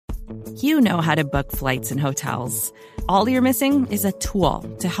You know how to book flights and hotels. All you're missing is a tool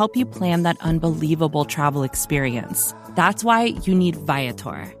to help you plan that unbelievable travel experience. That's why you need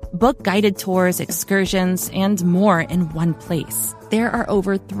Viator. Book guided tours, excursions, and more in one place. There are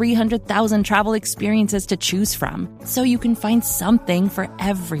over 300,000 travel experiences to choose from, so you can find something for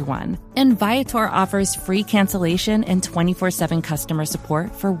everyone. And Viator offers free cancellation and 24/7 customer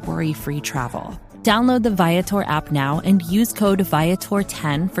support for worry-free travel. Download the Viator app now and use code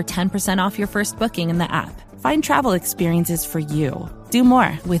Viator10 for 10% off your first booking in the app. Find travel experiences for you. Do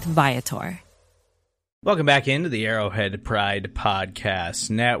more with Viator. Welcome back into the Arrowhead Pride Podcast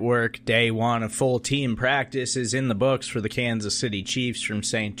Network. Day one of full team practice is in the books for the Kansas City Chiefs from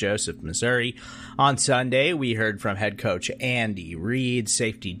St. Joseph, Missouri. On Sunday, we heard from head coach Andy Reid,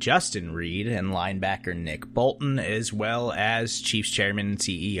 safety Justin Reid, and linebacker Nick Bolton, as well as Chiefs chairman and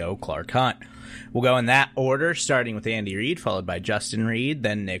CEO Clark Hunt. We'll go in that order, starting with Andy Reid, followed by Justin Reid,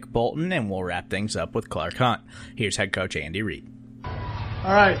 then Nick Bolton, and we'll wrap things up with Clark Hunt. Here's head coach Andy Reid.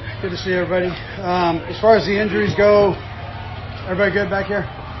 All right, good to see everybody. As far as the injuries go, everybody good back here?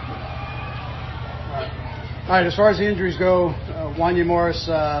 All right, as far as the injuries go, Wanya Morris,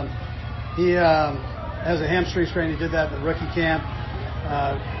 he has a hamstring strain. He did that in the rookie camp.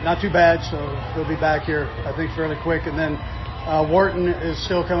 Not too bad, so he'll be back here, I think, fairly quick. And then Wharton is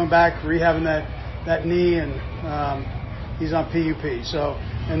still coming back, rehabbing that knee, and he's on PUP. So,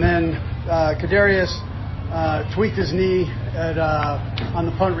 and then Kadarius tweaked his knee on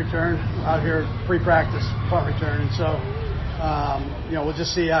the punt return out here, pre-practice punt return, and so we'll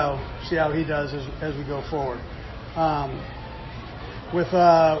just see how he does as we go forward.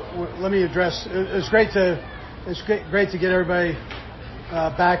 Let me address. It's great to get everybody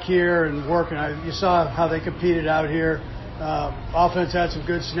back here and working. You saw how they competed out here. Offense had some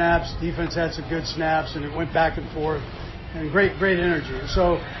good snaps, defense had some good snaps, and it went back and forth. And great energy.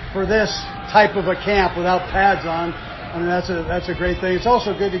 So for this type of a camp without pads on, I mean that's a great thing. It's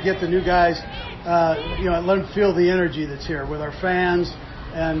also good to get the new guys, let them feel the energy that's here with our fans,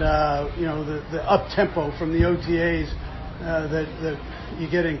 and the up tempo from the OTAs that you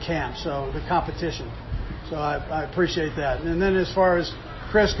get in camp. So the competition. So I appreciate that. And then as far as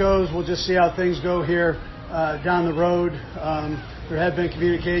Chris goes, we'll just see how things go here down the road. There had been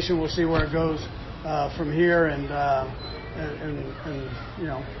communication. We'll see where it goes from here, and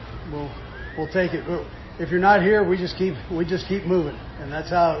we'll take it. If you're not here, we just keep moving, and that's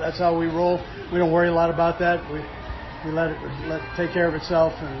how we roll. We don't worry a lot about that. We let it take care of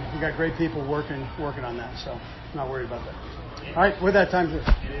itself, and we got great people working on that. So I'm not worried about that. All right, with that time. In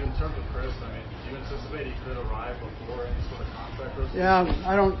terms of Chris, I mean, do you anticipate he could arrive before any sort of contract? Yeah,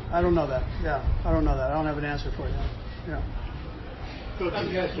 I don't know that. Yeah, I don't know that. I don't have an answer for you. Yeah. Coach,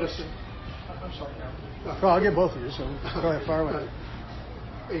 you guys listen. I'm sorry. Well, I'll get both of you, so go ahead, fire away.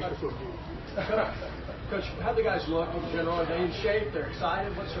 Coach, how the guys look in general? Are they in shape? They're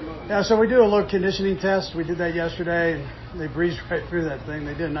excited? What's their mood? Yeah, so we do a little conditioning test. We did that yesterday, and they breezed right through that thing.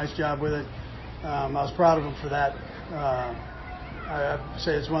 They did a nice job with it. I was proud of them for that. I'd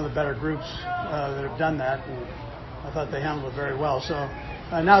say it's one of the better groups that have done that, and I thought they handled it very well. So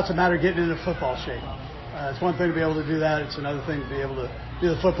now it's a matter of getting into football shape. It's one thing to be able to do that. It's another thing to be able to do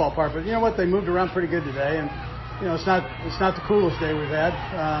the football part. But you know what? They moved around pretty good today, and it's not the coolest day we've had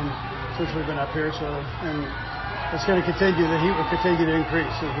since we've been up here. So, and it's going to continue. The heat will continue to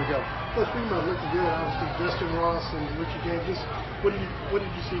increase as we go. Well, speaking about looking good, obviously Justin Ross and Richie James. What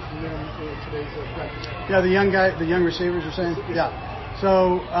did you see from them in today's practice? Yeah, the young receivers are saying. Yeah.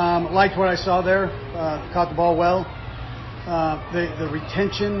 So liked what I saw there. Caught the ball well. The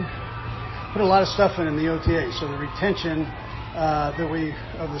retention. Put a lot of stuff in the OTA. So the retention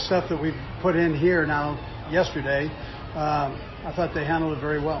of the stuff that we put in here now yesterday, I thought they handled it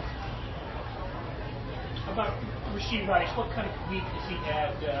very well. How about Reid? What kind of week has he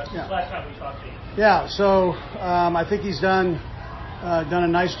had last time we talked to him? Yeah, so I think he's done a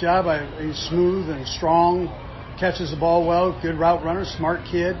nice job. He's smooth and strong, catches the ball well, good route runner, smart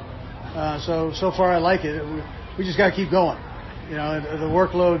kid. So far I like it. We just got to keep going. The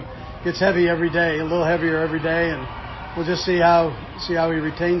workload gets heavy every day, a little heavier every day, and we'll just see how he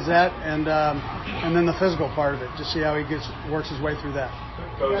retains that, and then the physical part of it, just see how he works his way through that.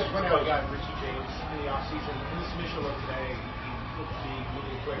 You guys went out and got Richie James in the offseason. In this initial look today, he looked to be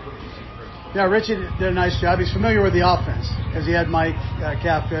moving quick. What did you see from Richie? Yeah, Richie did a nice job. He's familiar with the offense because he had Mike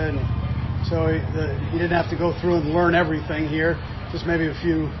Kafka, and so he didn't have to go through and learn everything here. Just maybe a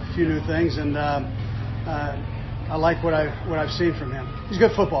few new things, and I like what I've seen from him. He's a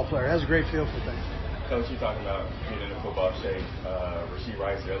good football player. Has a great feel for things. Coach, you talking about being in a football shape. Rasheed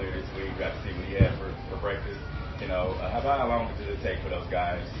Rice earlier this week, got to see what he had for breakfast. How long did it take for those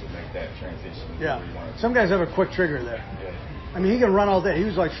guys to make that transition? Yeah, some guys have a quick trigger there. Yeah. I mean, he can run all day. He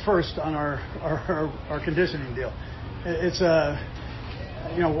was like first on our conditioning deal. It's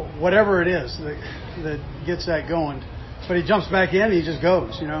whatever it is that gets that going. But he jumps back in, he just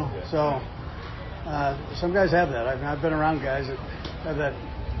goes, So some guys have that. I've been around guys that have that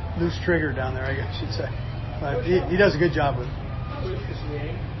loose trigger down there, I guess you'd say. But he does a good job with it.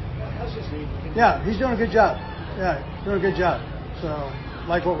 Yeah, he's doing a good job. Yeah, doing a good job. So,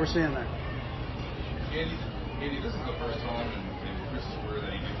 like what we're seeing there. Andy, this is the first time in Chris's career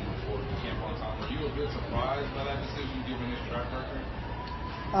that he didn't report to camp on time. Were you a bit surprised by that decision given his track record?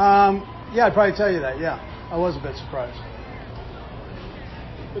 Yeah, I'd probably tell you that. Yeah, I was a bit surprised.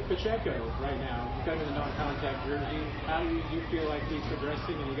 With Pacheco right now, you got him in the non-contact jersey. How do you feel like he's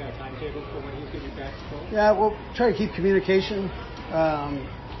progressing, and you got a timetable for when he's going to be back to full? Yeah, we'll try to keep communication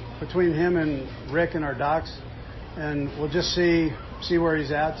between him and Rick and our docs, and we'll just see where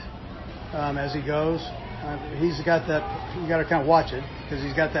he's at as he goes. He's got that. You got to kind of watch it because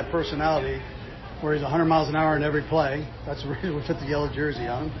he's got that personality where he's 100 miles an hour in every play. That's the reason we put the yellow jersey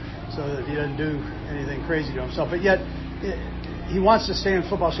on him, so that he doesn't do anything crazy to himself. But yet, he wants to stay in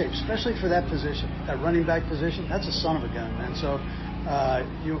football shape, especially for that position, that running back position. That's a son of a gun, man. So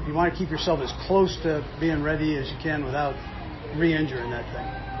you want to keep yourself as close to being ready as you can without re-injuring that thing.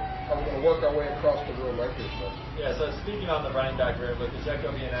 We're going to work our way across the room right here, so. Yeah, so speaking on the running back room, with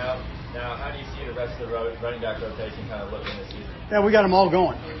Pacheco being out, now how do you see the rest of the running back rotation kind of looking this season? Yeah, we got them all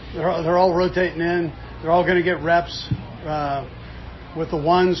going. They're all rotating in. They're all going to get reps with the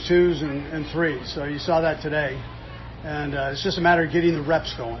 1s, 2s, and 3s. So you saw that today. And it's just a matter of getting the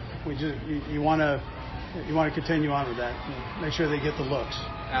reps going. You want to continue on with that and make sure they get the looks.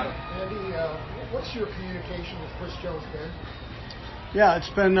 Adam. Andy, what's your communication with Chris Jones been? Yeah, it's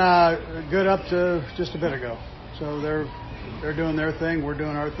been good up to just a bit ago. So they're doing their thing, we're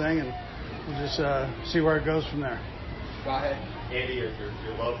doing our thing, and we'll just see where it goes from there. Go ahead. Andy, your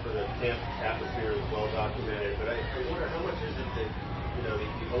love for the camp atmosphere is well documented, but I wonder how much is it that the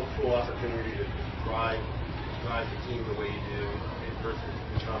old school opportunity to drive the team the way you do versus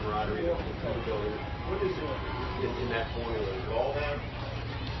the camaraderie of the building? What is it in that formula? Is it all that?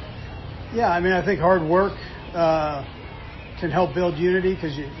 Yeah, I mean, I think hard work can help build unity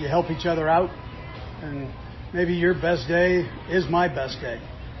because you help each other out. And maybe your best day is my best day.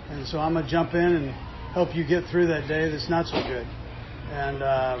 And so I'm going to jump in and help you get through that day that's not so good. And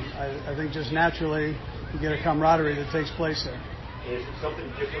I think just naturally you get a camaraderie that takes place there. And is it something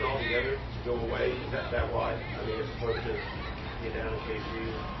different altogether to go away? Is that why? I mean, as opposed to being down in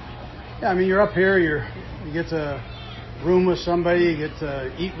KC? Yeah, I mean, you're up here, you get to room with somebody, you get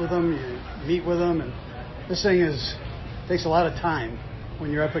to eat with them, you meet with them, and this thing takes a lot of time when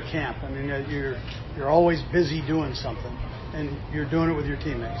you're up at camp. I mean, you're always busy doing something, and you're doing it with your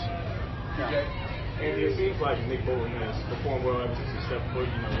teammates. Yeah. Andy, it seems like Nick Bolton has performed well ever since he stepped foot,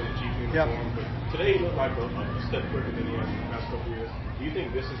 in the Chiefs uniform. But today he looked like a step quicker than he has in the past couple years. Do you think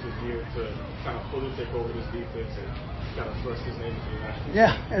this is his year to kind of fully take over this defense and kind of thrust his name into the national team?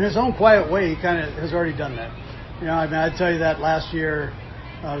 Yeah, in his own quiet way, he kind of has already done that. I mean, I'd tell you that last year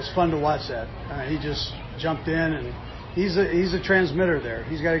it was fun to watch that. He just jumped in, and he's a transmitter there.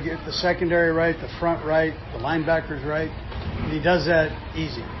 He's got to get the secondary right, the front right, the linebackers right, and he does that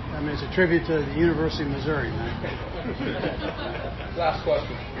easy. I mean, it's a tribute to the University of Missouri, man. Last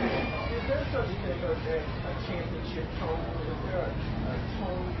question. Is there such a thing as a championship tone? Is there a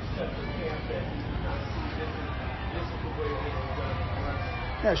tone set for camp that you kind of see this is the way they're going to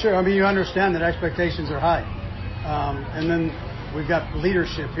progress? Yeah, sure. I mean, you understand that expectations are high. And then we've got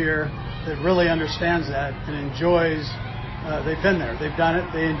leadership here that really understands that and enjoys. They've been there. They've done it.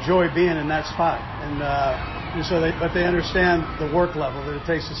 They enjoy being in that spot. And so they understand the work level that it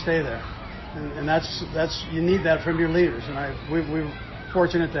takes to stay there. And that's you need that from your leaders. And we're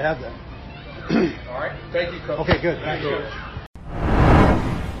fortunate to have that. All right. Thank you, Coach. Okay, good. Thank you.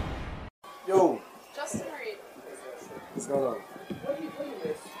 Yo. Justin Reid. What's going on? What do you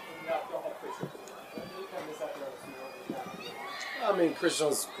miss when you don't have Chris Jones? What do you kind of miss out there? I mean, Chris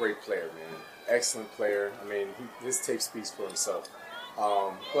Jones is a great player, man. Excellent player. I mean, his tape speaks for himself.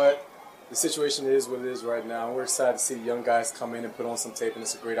 But the situation is what it is right now. We're excited to see young guys come in and put on some tape, and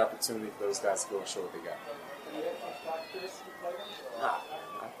it's a great opportunity for those guys to go and show what they got.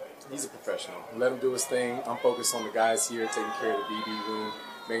 He's a professional. Let him do his thing. I'm focused on the guys here, taking care of the BB room,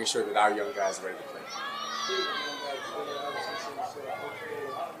 making sure that our young guys are ready to play.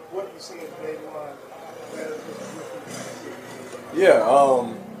 What do you see in day one? Yeah,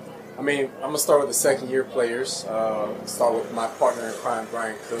 I mean, I'm going to start with the second-year players. Start with my partner in crime,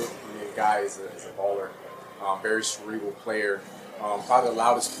 Brian Cook. I mean, the guy is a baller. very cerebral player. Probably the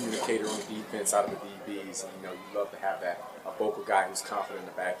loudest communicator on defense out of the DBs. And, you know, you love to have that, a vocal guy who's confident in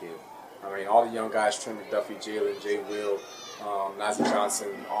the back end. I mean, all the young guys, Trent McDuffie, Jalen, Jay Will, Najee Johnson,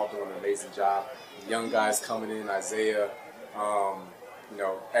 all doing an amazing job. The young guys coming in, Isaiah, you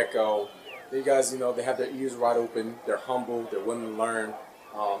know, Echo. These guys, you know, they have their ears wide open. They're humble. They're willing to learn.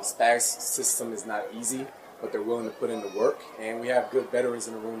 Spag's system is not easy, but they're willing to put in the work. And we have good veterans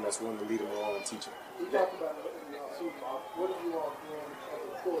in the room that's willing to lead them along and teach them. We talked about it in the offseason. What are you all doing as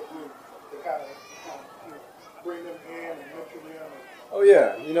a core group to kind of bring them in and mentor them? Oh,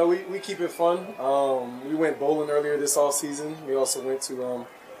 yeah. You know, we keep it fun. We went bowling earlier this off season. We also went to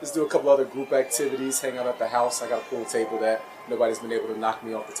just do a couple other group activities, hang out at the house. I got a pool table that nobody's been able to knock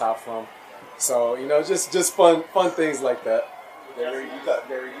me off the top from. So, you know, just fun things like that. Reid, you talk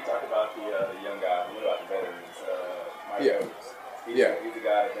about the young guys. What about the veterans? Mike Yeah. Oates. He's Yeah. the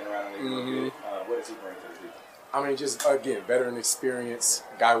guy that's been around the league a little bit. What does he bring to the team? I mean, just, again, veteran experience,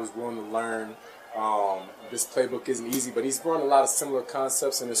 guy who's willing to learn. This playbook isn't easy, but he's run a lot of similar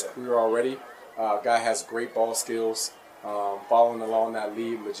concepts in his career already. Guy has great ball skills. Following along that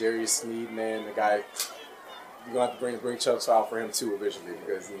lead, L'Jarius Sneed, man, the guy, you're going to have to bring Chubbs out for him too eventually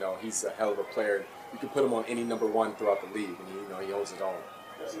because, you know, he's a hell of a player. You can put him on any number one throughout the league, and, you know, he holds it on.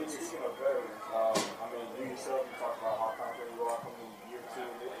 Speaking of veterans, I mean, you yourself, you talked about how confident you are coming in year 2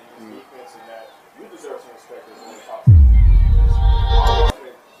 in this defense and that you deserve some respect as one of the top teams. How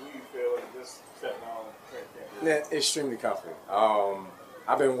confident do you feel in this stepping on training camp? Yeah, extremely confident.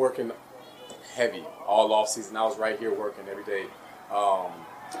 I've been working heavy all off season. I was right here working every day.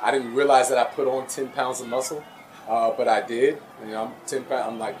 I didn't realize that I put on 10 pounds of muscle, but I did. You know,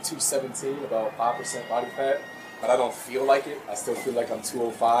 I'm like 217, about 5% body fat, but I don't feel like it. I still feel like I'm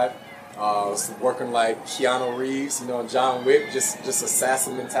 205. Working like Keanu Reeves, you know, and John Wick, just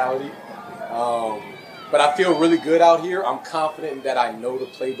assassin mentality. But I feel really good out here. I'm confident that I know the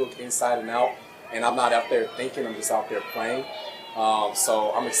playbook inside and out, and I'm not out there thinking. I'm just out there playing.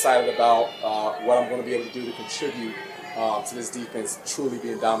 So I'm excited about what I'm going to be able to do to contribute to this defense truly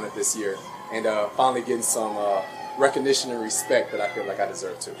being dominant this year and finally getting some recognition and respect that I feel like I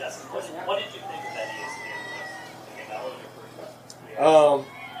deserve to. Justin, what did you think of that ESPN list?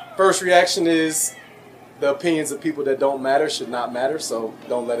 First reaction is the opinions of people that don't matter should not matter, so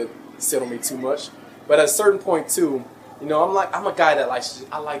don't let it sit on me too much. But at a certain point too, you know, I'm a guy that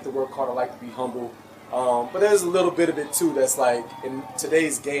I like to work hard, I like to be humble. But there's a little bit of it too that's like in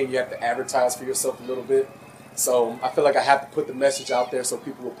today's game you have to advertise for yourself a little bit. So I feel like I have to put the message out there so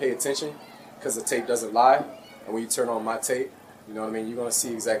people will pay attention because the tape doesn't lie. And when you turn on my tape, you know what I mean, you're going to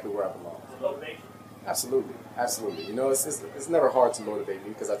see exactly where I belong. Motivation. Absolutely. Absolutely. You know, it's never hard to motivate me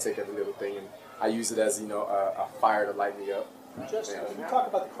because I take every little thing and I use it as, you know, a fire to light me up. Justin, can you talk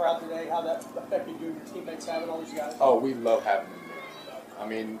about the crowd today, how that affected you and your teammates having all these guys? Oh, we love having them there. I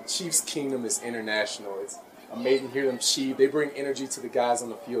mean, Chiefs Kingdom is international. It's amazing to hear them cheer. They bring energy to the guys on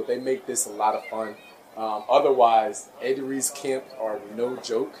the field. They make this a lot of fun. Otherwise, Eddie Reed's camp are no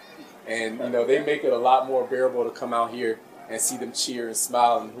joke. And, you know, they make it a lot more bearable to come out here and see them cheer and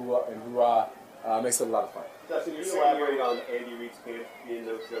smile and hoorah. Makes it a lot of fun. Dustin, can you elaborate on Andy Reid's camp being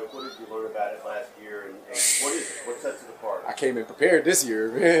no joke? What did you learn about it last year, and what is it? What sets it apart? I came in prepared this year,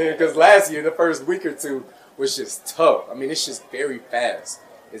 because last year, the first week or two was just tough. I mean, it's just very fast.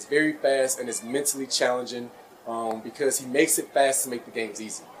 It's very fast, and it's mentally challenging because he makes it fast to make the games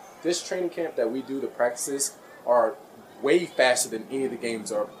easy. This training camp that we do, the practices, are way faster than any of the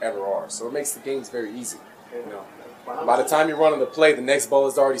games ever are. So it makes the games very easy. You know, by the time you're running the play, the next ball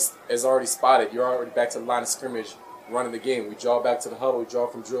is already spotted. You're already back to the line of scrimmage, running the game. We draw back to the huddle. We draw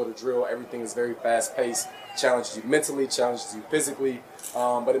from drill to drill. Everything is very fast paced. Challenges you mentally, challenges you physically,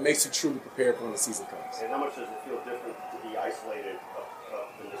 but it makes you truly prepared for when the season comes. And how much does it feel different to be isolated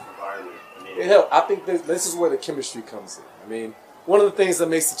up in this environment? I mean, it helps. I think this is where the chemistry comes in. I mean, one of the things that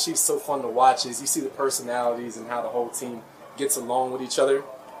makes the Chiefs so fun to watch is you see the personalities and how the whole team gets along with each other.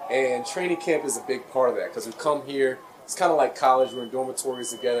 And training camp is a big part of that because we come here. It's kind of like college. We're in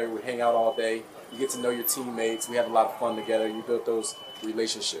dormitories together. We hang out all day. You get to know your teammates. We have a lot of fun together. You build those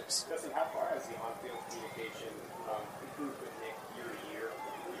relationships. Justin, how far has the on-field communication improved with Nick year to year?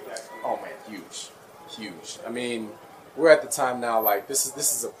 Oh man, huge. I mean, we're at the time now. Like this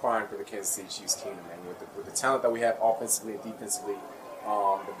is a prime for the Kansas City Chiefs kingdom, man. With the talent that we have offensively and defensively,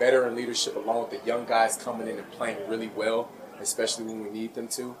 the veteran leadership along with the young guys coming in and playing really well, especially when we need them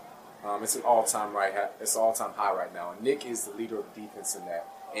to. It's an all-time high right now. And Nick is the leader of the defense in that,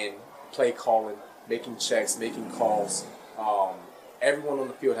 and play calling, making checks, making calls. Everyone on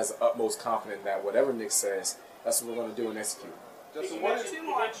the field has the utmost confidence that whatever Nick says, that's what we're going to do and execute. You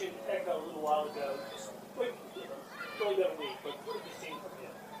mentioned Echo a little while ago. It's only been a week, but what have you seen from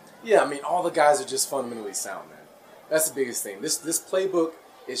him? Yeah, I mean, all the guys are just fundamentally sound, man. That's the biggest thing. This playbook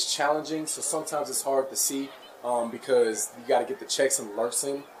is challenging, so sometimes it's hard to see because you got to get the checks and alerts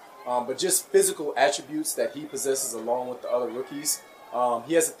in. But just physical attributes that he possesses along with the other rookies,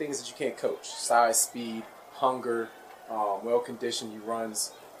 he has the things that you can't coach: size, speed, hunger, well-conditioned. He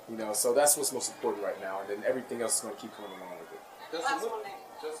runs, so that's what's most important right now. And then everything else is going to keep coming along with it.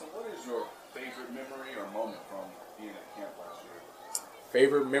 Justin, what is your favorite memory or moment from being at camp last year?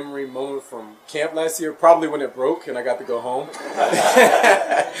 Favorite memory moment from camp last year? Probably when it broke and I got to go home.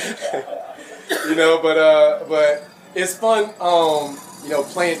 But it's fun,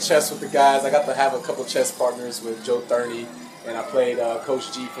 playing chess with the guys. I got to have a couple chess partners with Joe Thurney, and I played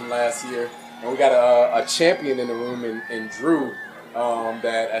Coach G from last year. And we got a champion in the room in Drew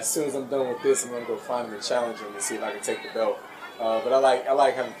that as soon as I'm done with this, I'm going to go find him and challenge him and see if I can take the belt. But I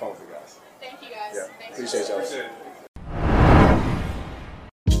like having fun with you guys. Thank you guys. Yeah, appreciate y'all.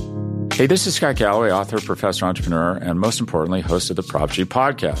 Hey, this is Scott Galloway, author, professor, entrepreneur, and most importantly, host of the Prop G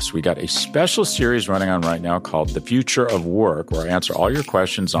podcast. We got a special series running on right now called The Future of Work, where I answer all your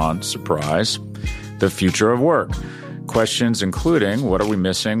questions on, surprise, the future of work. Questions including, what are we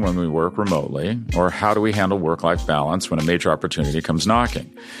missing when we work remotely? Or how do we handle work-life balance when a major opportunity comes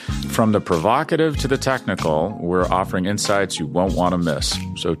knocking? From the provocative to the technical, we're offering insights you won't want to miss.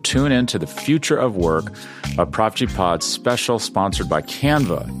 So tune in to The Future of Work, a Prop G Pod special sponsored by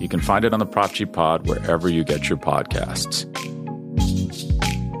Canva. You can find it on the Prop G Pod wherever you get your podcasts.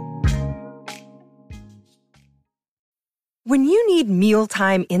 When you need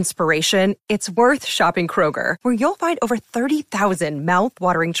mealtime inspiration, it's worth shopping Kroger, where you'll find over 30,000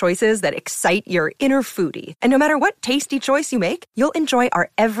 mouth-watering choices that excite your inner foodie. And no matter what tasty choice you make, you'll enjoy our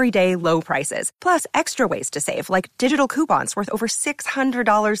everyday low prices, plus extra ways to save, like digital coupons worth over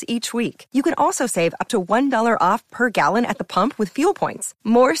 $600 each week. You can also save up to $1 off per gallon at the pump with fuel points.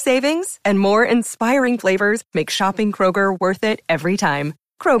 More savings and more inspiring flavors make shopping Kroger worth it every time.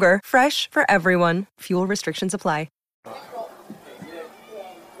 Kroger, fresh for everyone. Fuel restrictions apply.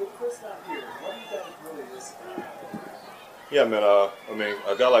 Yeah, man. A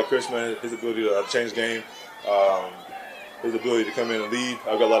guy like Chris, man, his ability to change the game, his ability to come in and lead.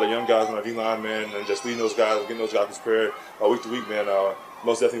 I've got a lot of young guys on our D-line, man, and just leading those guys, getting those guys prepared week to week, man.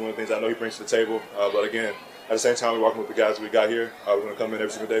 Most definitely one of the things I know he brings to the table. But again, at the same time, we're working with the guys that we got here. We're going to come in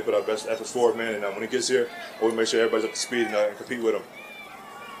every single day, put our best efforts forward, man. And when he gets here, we'll make sure everybody's up to speed and compete with him.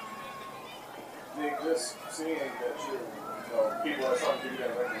 Nick, just seeing that people are starting to give you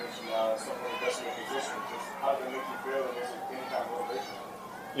that recognition now, something that's in your position, just how does it make you feel, and is it any kind of motivation?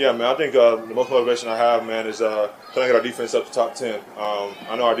 Yeah, man, I think the most motivation I have, man, is trying to get our defense up to top 10.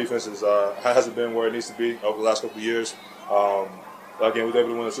 I know our defense hasn't been where it needs to be over the last couple of years. Again, we were able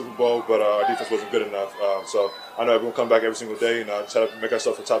to win the Super Bowl, but our defense wasn't good enough. So I know everyone come back every single day and try to make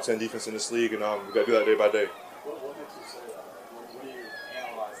ourselves a top 10 defense in this league, and we got to do that day by day. What makes you say that? What do you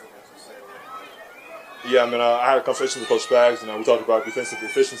analyze that makes you say that? Yeah, I mean, I had a conversation with Coach Spags, and we talked about defensive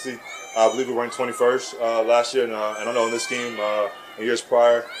efficiency. I believe we ranked 21st last year, and I know in this scheme, in years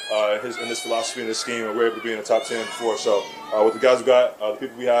prior, in this philosophy, in this scheme, we were able to be in the top 10 before. So with the guys we got, the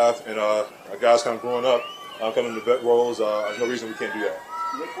people we have, and our guys kind of growing up, coming into vet roles, there's no reason we can't do that.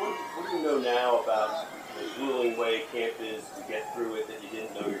 Nick, what do you know now about the grueling way camp is to get through it that you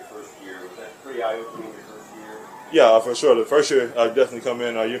didn't know your first year? Was that pretty eye-opening your first year? Yeah, for sure. The first year, definitely come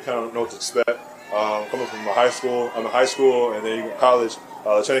in, you kind of know what to expect. Coming from high school, and then you go to college,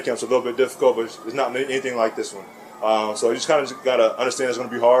 the training camp's a little bit difficult, but it's not anything like this one. So you just kind of got to understand it's going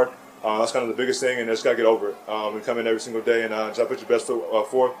to be hard. That's kind of the biggest thing, and just got to get over it. And come in every single day and try to put your best foot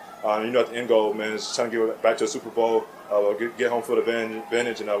forth. And at the end goal, man, is trying to get back to the Super Bowl, get home field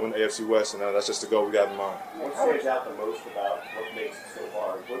advantage, and win the AFC West. And that's just the goal we got in mind. What stands out the most about what makes it so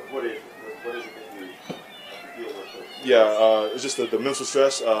hard? What is it? What is it that you deal with? Yeah, it's just the mental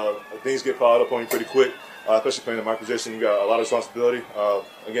stress. Things get piled up on you pretty quick, especially playing in my position. You got a lot of responsibility.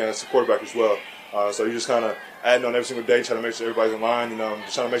 Again, as a quarterback as well. So you just kind of adding on every single day, trying to make sure everybody's in line,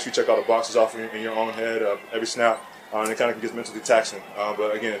 just trying to make sure you check all the boxes off in your own head every snap. And it kind of gets mentally taxing.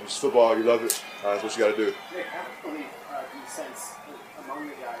 But again, it's football, you love it. That's what you got to do. Nick, how much belief do you sense among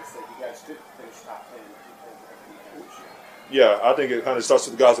the guys that you guys could finish top 10 because of the coach? Yeah, I think it kind of starts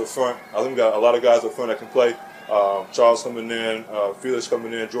with the guys up front. I think we got a lot of guys up front that can play. Charles coming in, Felix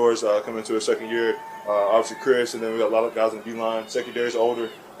coming in, George coming into his second year, obviously Chris, and then we got a lot of guys on the D-line. Secondary's older.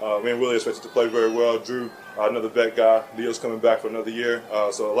 Me and Willie expected to play very well. Drew, another vet guy. Leo's coming back for another year.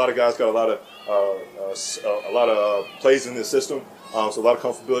 So a lot of guys got a lot of plays in this system. So a lot of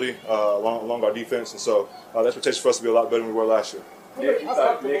comfortability along our defense, and so the expectation for us to be a lot better than we were last year. Nick, you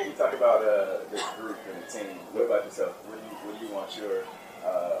talk about this group and the team. What about yourself? What do you want your,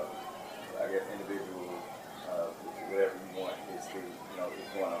 I guess, individual, whatever you want is to, is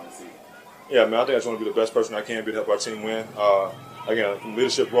going on this season? Yeah, man, I think I just want to be the best person I can be to help our team win. Again, from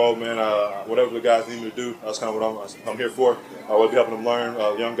leadership role, man, whatever the guys need me to do, that's kind of what I'm here for. I will be helping them learn,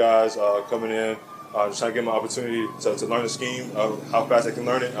 young guys coming in, just trying to give them an opportunity to learn the scheme, how fast they can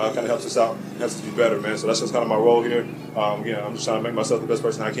learn it. Kind of helps us out, helps us be better, man. So that's just kind of my role here. Again, I'm just trying to make myself the best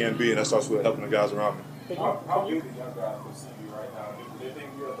person I can be, and that starts with helping the guys around me. How do the young guys perceive you right now? Do they think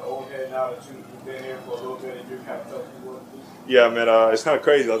you're the old head now that you've been here for a little bit and you're kind of tough you were? Yeah, man, it's kind of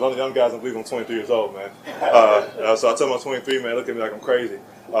crazy. Like, all the young guys, I believe I'm 23 years old, man. So I tell them I'm 23, man, look at me like I'm crazy.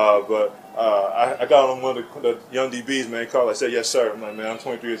 But I got on one of the young DBs, man. Carl, I said, yes, sir. I'm like, man, I'm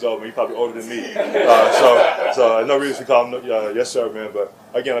 23 years old, man. You're probably older than me. So no reason to call him yes, sir, man. But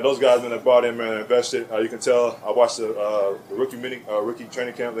again, those guys, man, that brought in, man, invested. You can tell. I watched the rookie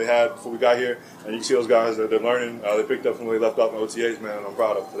training camp they had before we got here, and you can see those guys that they're learning. They picked up from where they left off in OTAs, man, and I'm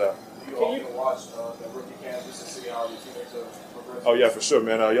proud of them for that. You often watch the rookie camp just to see how your teammates are progressing? Oh, yeah, for sure,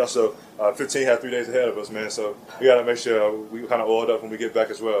 man. Also, 15 had 3 days ahead of us, man, so we got to make sure we kind of oiled up when we get back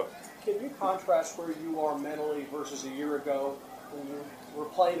as well. Can you contrast where you are mentally versus a year ago when you were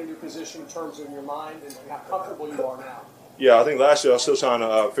playing a new position in terms of your mind and how comfortable you are now? Yeah, I think last year I was still trying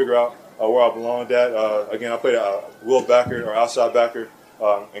to figure out where I belonged at. Again, I played a will backer or outside backer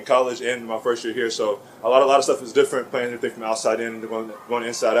in college and my first year here, so a lot of stuff is different, playing everything from outside in and going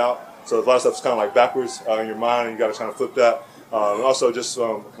inside out. So a lot of stuff is kind of like backwards in your mind, and you got to kind of flip that. And also just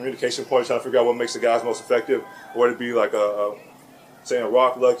communication points, trying to figure out what makes the guys most effective, whether it be like saying a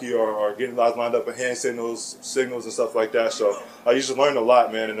rock lucky or getting guys lined up with hand signals and stuff like that. So you just learn a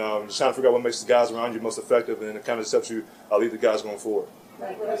lot, man, and just trying to figure out what makes the guys around you most effective, and it kind of helps you lead the guys going forward.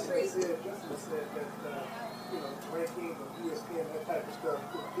 Like Justin said that rankings and ESPN, that type of stuff,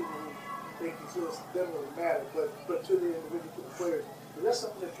 people who think it doesn't really matter, but to the individual, to the players, is that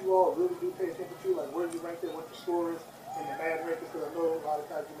something that you all really do pay attention to, like where you rank there, what your score is, and the bad rankings? Because I know a lot of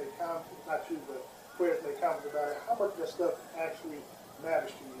times you make comments, not you, but players make comments about it. How much of that stuff actually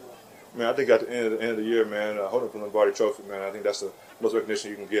matters to you? Man, I think at the end of the year, man, holding up the Lombardi Trophy, man, I think that's the most recognition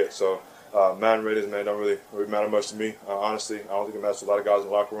you can get. So, man ratings, man, don't really matter much to me. Honestly, I don't think it matters to a lot of guys in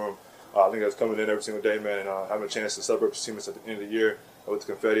the locker room. I think that's coming in every single day, man, and having a chance to celebrate your teammates at the end of the year with the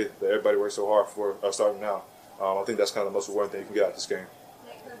confetti that everybody works so hard for starting now. I think that's kind of the most rewarding thing you can get out of this game.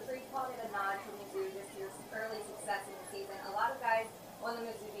 Nick, Coach Reid called it a nod to Mizzou this year's early success in the season. A lot of guys on the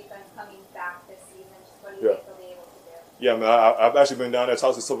Mizzou defense coming back this season. Just what do you think they'll be able to do? Yeah, man, I've actually been down there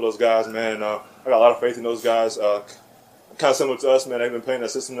talking to some of those guys, man. I got a lot of faith in those guys. Kind of similar to us, man. They've been playing that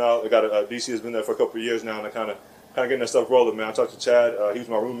system now. They got DC has been there for a couple of years now, and they're kind of getting their stuff rolling, man. I talked to Chad. He was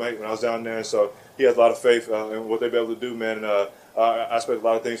my roommate when I was down there, so he has a lot of faith in what they'll be able to do, man. And I expect a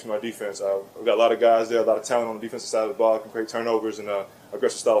lot of things from our defense. We've got a lot of guys there, a lot of talent on the defensive side of the ball, can create turnovers and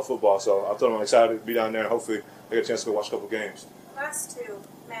aggressive style of football. So I told them I'm excited to be down there, and hopefully they get a chance to go watch a couple games. Last two,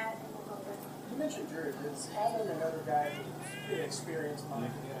 Matt and Wilbur. You mentioned Jared. Does having another guy who's inexperienced in the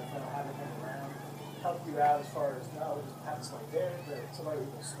NFL, having him around, help you out as far as just having somebody there, but somebody who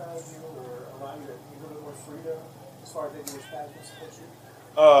will style you or allow you to be a little bit more freedom as far as maybe your staff can support you?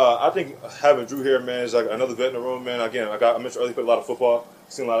 I think having Drew here, man, is like another vet in the room, man. Again, I mentioned earlier, he played a lot of football,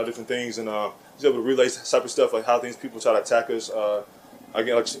 seen a lot of different things, and he's able to relay type of stuff, like how people try to attack us.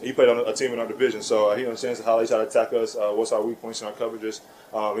 Again, like he played on a team in our division, so he understands how they try to attack us, what's our weak points in our coverages.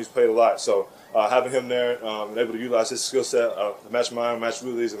 He's played a lot, so having him there and able to utilize his skill set, match mine, match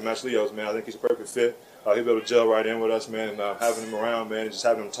Willie's, and match Leo's, man, I think he's a perfect fit. He'll be able to gel right in with us, man, and having him around, man, and just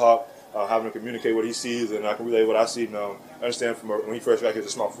having him talk, having him communicate what he sees, and I can relay what I see. And understand from when he first got here,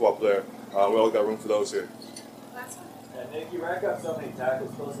 he's a smart football player. We always got room for those here. Nick, you rack up so many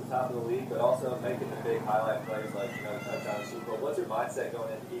tackles close to the top of the league, but also making the big highlight plays like touchdown Super Bowl. What's your mindset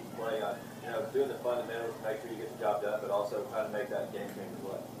going into each play on doing the fundamentals to make sure you get the job done, but also trying to make that game-changing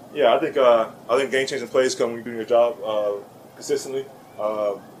play? Yeah, I think game-changing plays come when you're doing your job consistently.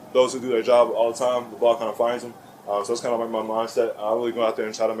 Those who do their job all the time, the ball kind of finds them. So it's kind of like my mindset. I really go out there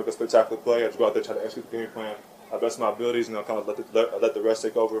and try to make a spectacular play. I just go out there and try to execute the game plan at best of my abilities, and I'll kind of let the rest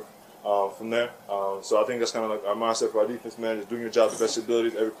take over from there. So I think that's kind of like our mindset for our defense, man, just doing your job to the best of your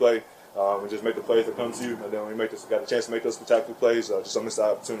abilities every play, and just make the plays that come to you. And then when you got a chance to make those spectacular plays, just don't miss the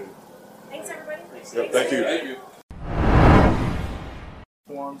opportunity. Thanks, everybody. Yep, thank you. Thank you.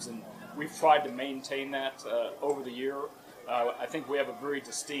 Forms, and we've tried to maintain that over the year. I think we have a very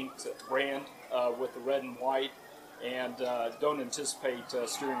distinct brand with the red and white, and don't anticipate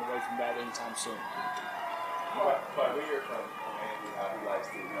steering away from that anytime soon. But we hear from Andy how he likes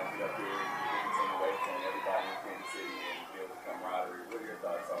to get up here and get the team away between everybody in Kansas City and build the camaraderie. What are your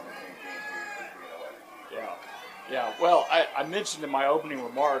thoughts on the team being here? Yeah. Well, I mentioned in my opening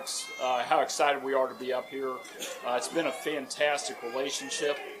remarks how excited we are to be up here. It's been a fantastic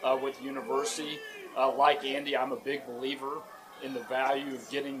relationship with the university. Like Andy, I'm a big believer in the value of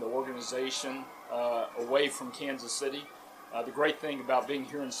getting the organization away from Kansas City. The great thing about being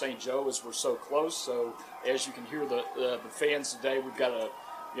here in St. Joe is we're so close. So as you can hear the fans today, we've got a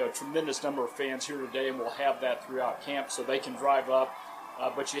tremendous number of fans here today, and we'll have that throughout camp so they can drive up.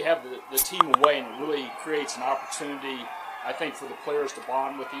 But you have the team away, and it really creates an opportunity, I think, for the players to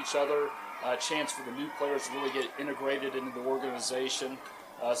bond with each other, a chance for the new players to really get integrated into the organization.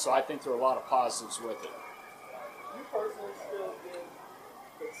 So I think there are a lot of positives with it. You personally still get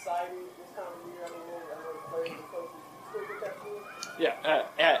excited this time of year? I know the players and coaches, you still get that feeling?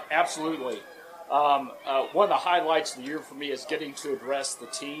 Yeah, absolutely. One of the highlights of the year for me is getting to address the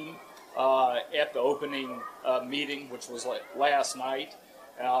team at the opening meeting, which was last night.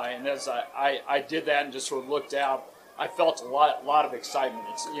 And as I did that and just sort of looked out, I felt a lot of excitement.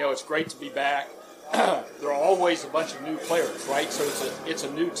 It's great to be back. There are always a bunch of new players, right? So it's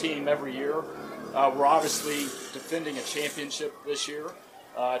a new team every year. We're obviously defending a championship this year.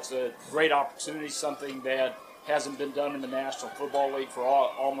 It's a great opportunity, something that hasn't been done in the National Football League for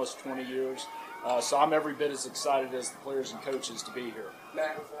almost 20 years. So I'm every bit as excited as the players and coaches to be here.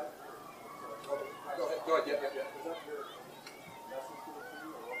 Matt, go ahead.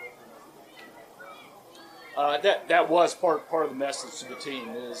 That was part of the message to the team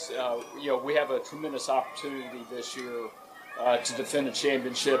is, we have a tremendous opportunity this year to defend a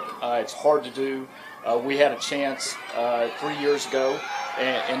championship. It's hard to do. We had a chance 3 years ago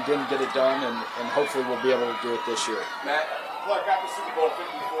and didn't get it done, and hopefully we'll be able to do it this year. Matt? Clark, after Super Bowl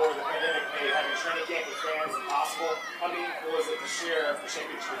 54, the pandemic made having training camp with fans impossible. How meaningful was it to share the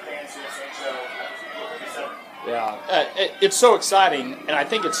championship with fans here in St. Joe after Super Bowl 57? Yeah, it's so exciting, and I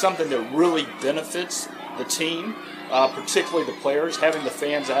think it's something that really benefits the team, particularly the players. Having the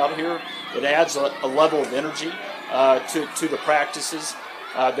fans out here, it adds a level of energy to the practices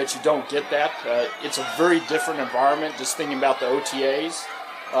that you don't get that. It's a very different environment, just thinking about the OTAs,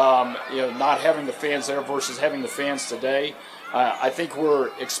 not having the fans there versus having the fans today. I think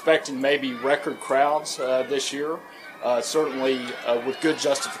we're expecting maybe record crowds this year, certainly with good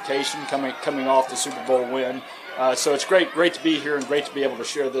justification coming off the Super Bowl win. So it's great to be here and great to be able to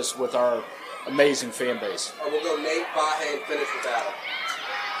share this with our amazing fan base. We'll go Nate, Vahe, and finish with Adam.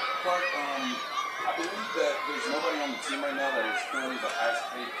 Clark, I believe that there's nobody on the team right now that is currently the highest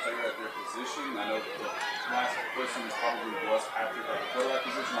paid player at their position. I know that the last person probably was Patrick at the quarterback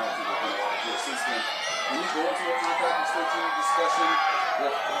position. Obviously, there's been a lot of good since then. When you go into a contract extension discussion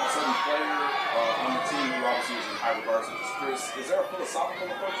with a certain player on the team who obviously is in high regards, such as Chris, is there a philosophical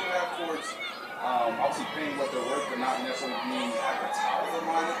approach you have towards obviously paying what they're worth, but not necessarily being at the top of the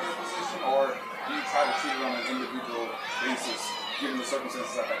line at their position, or do you try to treat it on an individual basis, given the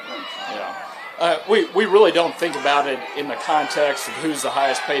circumstances at that point? Yeah. We really don't think about it in the context of who's the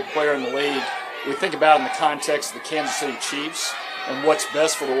highest paid player in the league. We think about it in the context of the Kansas City Chiefs and what's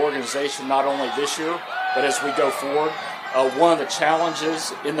best for the organization, not only this year, but as we go forward. One of the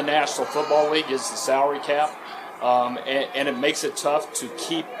challenges in the National Football League is the salary cap. And it makes it tough to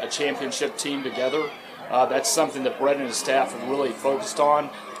keep a championship team together. That's something that Brett and his staff have really focused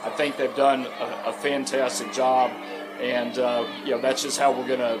on. I think they've done a fantastic job, and that's just how we're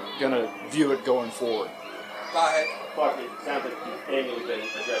gonna view it going forward. Go ahead. Clark, it sounds like you've annually been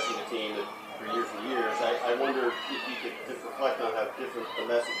addressing the team for years and years. I wonder if you could just reflect on how different the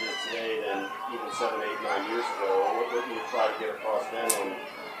message is today than even 7, 8, 9 years ago. What do you try to get across then when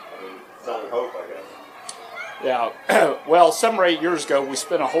selling hope, I guess? Yeah, well, 7 or 8 years ago, we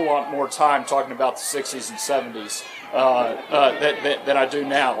spent a whole lot more time talking about the 60s and 70s than I do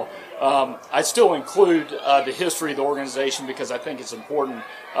now. I still include the history of the organization because I think it's important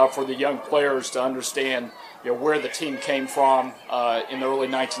for the young players to understand where the team came from in the early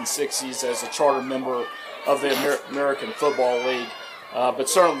 1960s as a charter member of the American Football League. But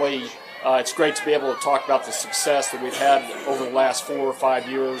certainly, it's great to be able to talk about the success that we've had over the last 4 or 5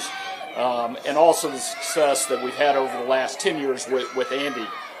 years. And also the success that we've had over the last 10 years with Andy.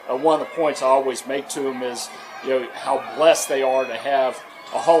 One of the points I always make to him is, how blessed they are to have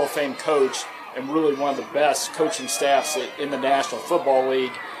a Hall of Fame coach and really one of the best coaching staffs in the National Football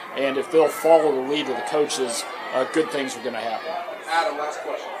League. And if they'll follow the lead of the coaches, good things are going to happen. Adam, last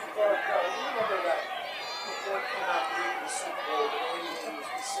question.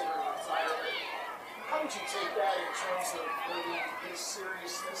 How would you take that in terms of maybe his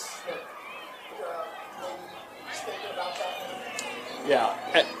seriousness that maybe thinking about that?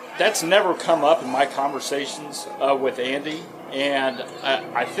 Yeah, that's never come up in my conversations with Andy. And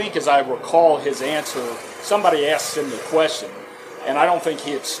I think, as I recall his answer, somebody asked him the question, and I don't think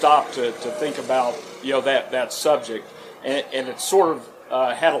he had stopped to think about that subject, and it sort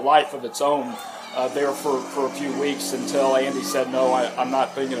of had a life of its own there for a few weeks until Andy said, no, I'm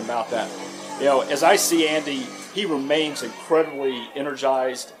not thinking about that. As I see Andy, he remains incredibly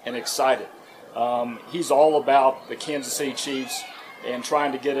energized and excited. He's all about the Kansas City Chiefs and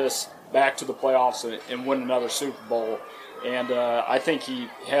trying to get us back to the playoffs and win another Super Bowl. And I think he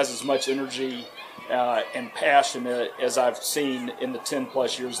has as much energy and passion as I've seen in the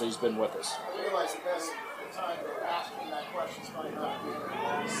 10-plus years that he's been with us. I realize the best time to ask him that question is probably not being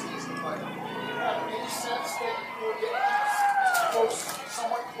in the season, but any sense that you're getting close,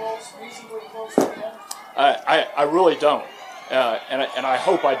 somewhat close, reasonably close to the end? I really don't. And I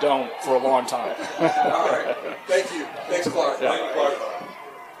hope I don't for a long time. All right. Thank you. Thanks, Clark. Yeah. Thank you, Clark.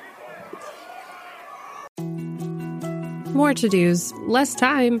 More to-dos, less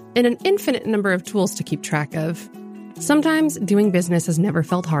time, and an infinite number of tools to keep track of. Sometimes doing business has never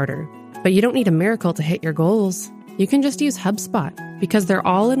felt harder, but you don't need a miracle to hit your goals. You can just use HubSpot, because their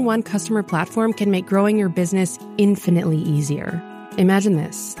all-in-one customer platform can make growing your business infinitely easier. Imagine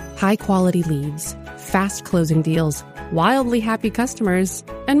this: high-quality leads, fast closing deals, wildly happy customers,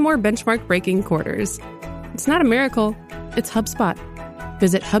 and more benchmark-breaking quarters. It's not a miracle, it's HubSpot.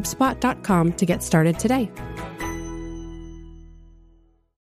 Visit HubSpot.com to get started today.